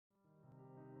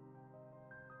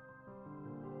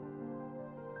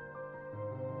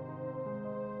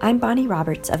I'm Bonnie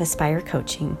Roberts of Aspire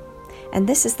Coaching, and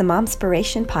this is the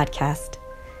Momspiration Podcast.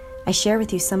 I share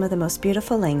with you some of the most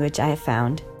beautiful language I have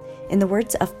found in the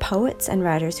words of poets and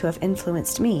writers who have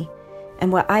influenced me,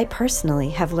 and what I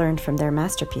personally have learned from their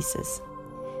masterpieces.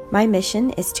 My mission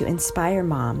is to inspire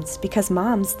moms, because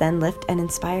moms then lift and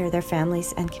inspire their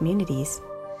families and communities.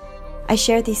 I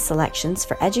share these selections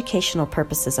for educational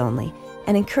purposes only,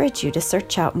 and encourage you to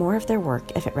search out more of their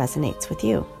work if it resonates with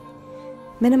you.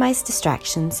 Minimize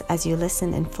distractions as you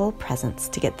listen in full presence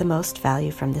to get the most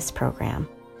value from this program.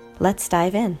 Let's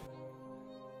dive in.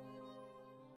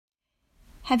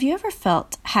 Have you ever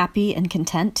felt happy and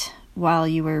content while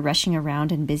you were rushing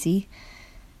around and busy?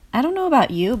 I don't know about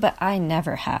you, but I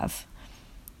never have.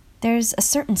 There's a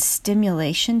certain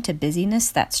stimulation to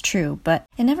busyness, that's true, but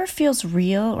it never feels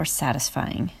real or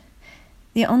satisfying.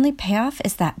 The only payoff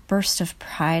is that burst of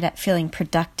pride at feeling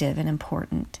productive and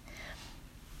important.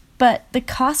 But the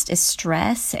cost is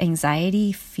stress,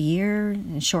 anxiety, fear,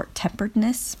 and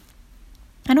short-temperedness.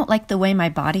 I don't like the way my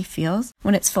body feels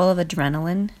when it's full of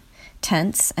adrenaline,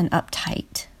 tense, and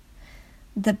uptight.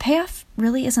 The payoff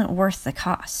really isn't worth the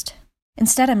cost.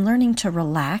 Instead, I'm learning to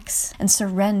relax and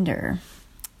surrender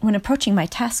when approaching my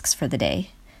tasks for the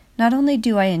day. Not only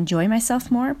do I enjoy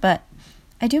myself more, but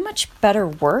I do much better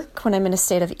work when I'm in a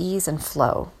state of ease and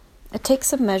flow. It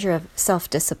takes a measure of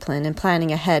self-discipline and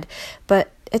planning ahead,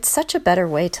 but it's such a better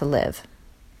way to live.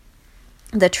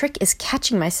 The trick is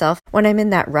catching myself when I'm in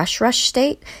that rush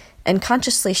state and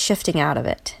consciously shifting out of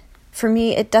it. For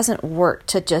me, it doesn't work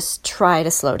to just try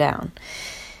to slow down.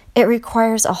 It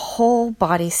requires a whole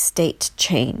body state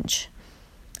change.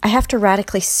 I have to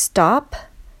radically stop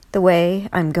the way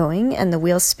I'm going and the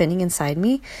wheels spinning inside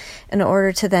me in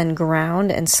order to then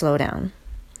ground and slow down.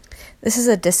 This is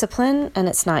a discipline and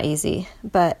it's not easy,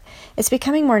 but it's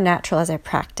becoming more natural as I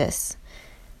practice.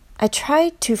 I try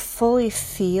to fully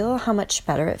feel how much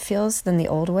better it feels than the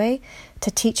old way to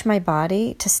teach my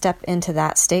body to step into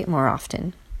that state more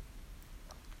often.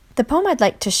 The poem I'd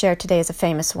like to share today is a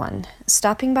famous one,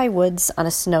 Stopping by Woods on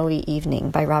a Snowy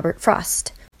Evening by Robert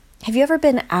Frost. Have you ever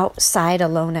been outside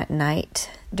alone at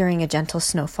night during a gentle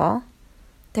snowfall?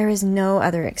 There is no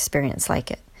other experience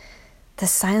like it. The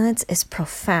silence is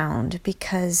profound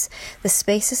because the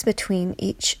spaces between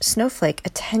each snowflake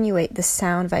attenuate the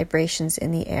sound vibrations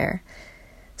in the air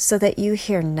so that you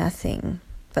hear nothing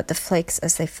but the flakes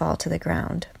as they fall to the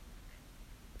ground.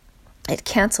 It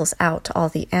cancels out all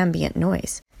the ambient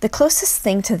noise. The closest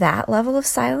thing to that level of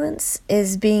silence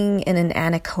is being in an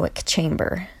anechoic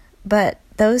chamber, but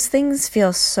those things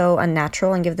feel so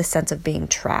unnatural and give the sense of being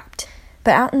trapped.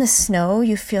 But out in the snow,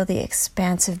 you feel the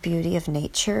expansive beauty of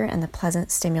nature and the pleasant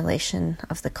stimulation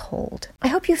of the cold. I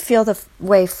hope you feel the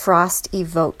way Frost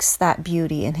evokes that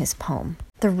beauty in his poem.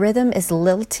 The rhythm is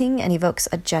lilting and evokes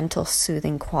a gentle,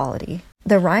 soothing quality.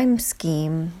 The rhyme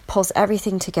scheme pulls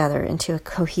everything together into a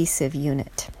cohesive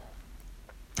unit.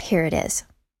 Here it is.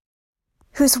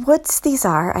 Whose woods these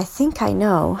are, I think I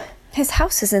know. His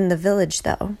house is in the village,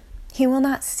 though. He will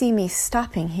not see me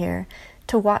stopping here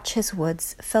to watch his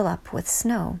woods fill up with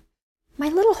snow. My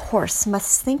little horse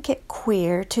must think it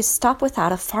queer to stop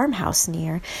without a farmhouse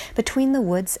near, between the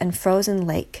woods and frozen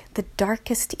lake, the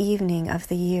darkest evening of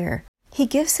the year. He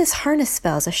gives his harness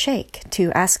bells a shake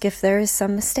to ask if there is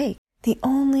some mistake. The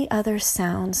only other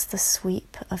sounds the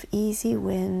sweep of easy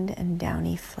wind and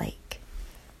downy flake.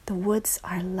 The woods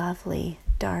are lovely,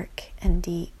 dark and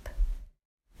deep,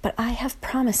 but I have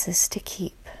promises to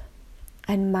keep.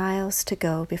 And miles to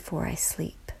go before I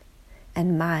sleep,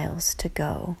 and miles to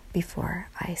go before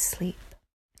I sleep.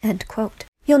 End quote.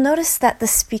 You'll notice that the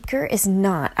speaker is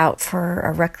not out for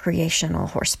a recreational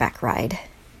horseback ride.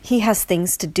 He has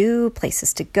things to do,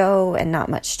 places to go, and not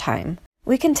much time.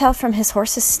 We can tell from his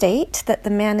horse's state that the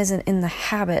man isn't in the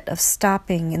habit of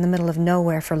stopping in the middle of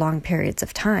nowhere for long periods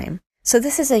of time. So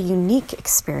this is a unique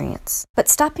experience. But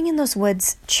stopping in those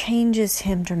woods changes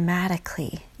him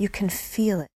dramatically. You can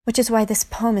feel it, which is why this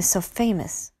poem is so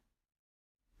famous.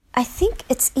 I think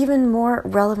it's even more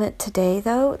relevant today,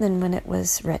 though, than when it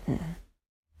was written.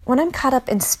 When I'm caught up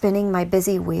in spinning my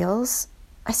busy wheels,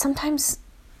 I sometimes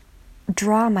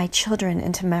draw my children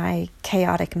into my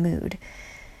chaotic mood.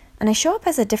 And I show up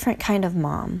as a different kind of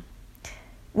mom.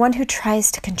 One who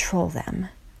tries to control them.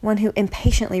 One who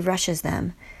impatiently rushes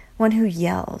them. One who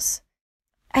yells.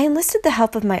 I enlisted the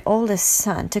help of my oldest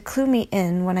son to clue me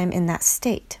in when I'm in that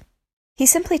state. He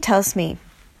simply tells me,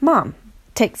 "Mom,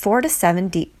 take 4 to 7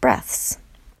 deep breaths."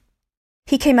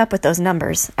 He came up with those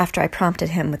numbers after I prompted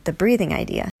him with the breathing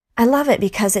idea. I love it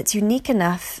because it's unique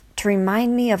enough to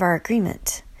remind me of our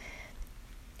agreement.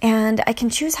 And I can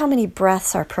choose how many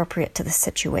breaths are appropriate to the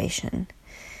situation.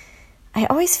 I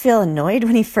always feel annoyed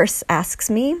when he first asks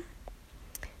me,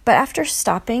 but after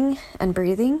stopping and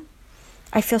breathing,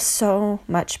 I feel so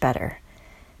much better.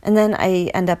 And then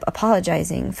I end up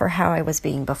apologizing for how I was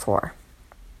being before.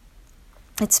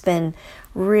 It's been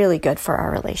really good for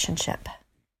our relationship.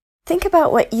 Think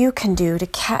about what you can do to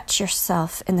catch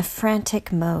yourself in the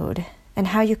frantic mode and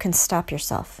how you can stop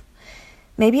yourself.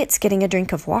 Maybe it's getting a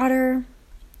drink of water.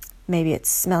 Maybe it's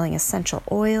smelling essential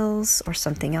oils or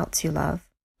something else you love.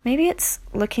 Maybe it's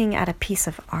looking at a piece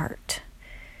of art.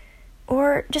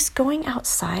 Or just going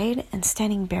outside and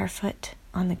standing barefoot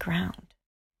on the ground.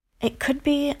 It could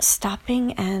be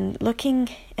stopping and looking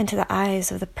into the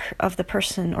eyes of the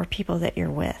person or people that you're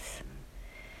with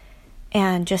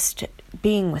and just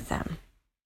being with them.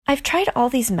 I've tried all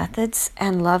these methods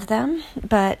and love them,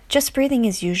 but just breathing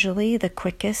is usually the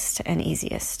quickest and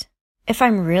easiest. If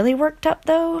I'm really worked up,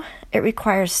 though, it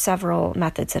requires several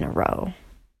methods in a row.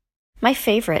 My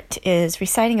favorite is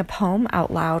reciting a poem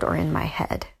out loud or in my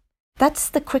head. That's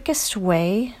the quickest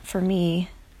way for me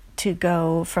to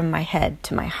go from my head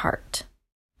to my heart.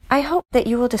 I hope that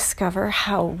you will discover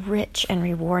how rich and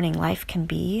rewarding life can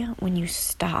be when you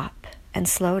stop and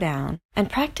slow down and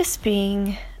practice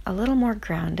being a little more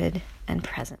grounded and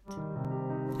present.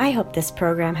 I hope this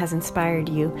program has inspired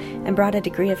you and brought a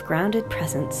degree of grounded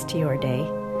presence to your day.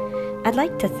 I'd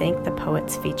like to thank the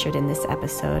poets featured in this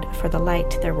episode for the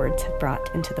light their words have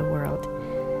brought into the world.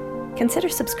 Consider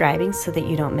subscribing so that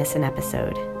you don't miss an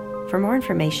episode. For more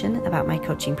information about my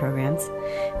coaching programs,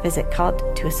 visit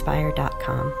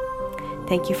calledtoaspire.com.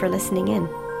 Thank you for listening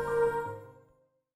in.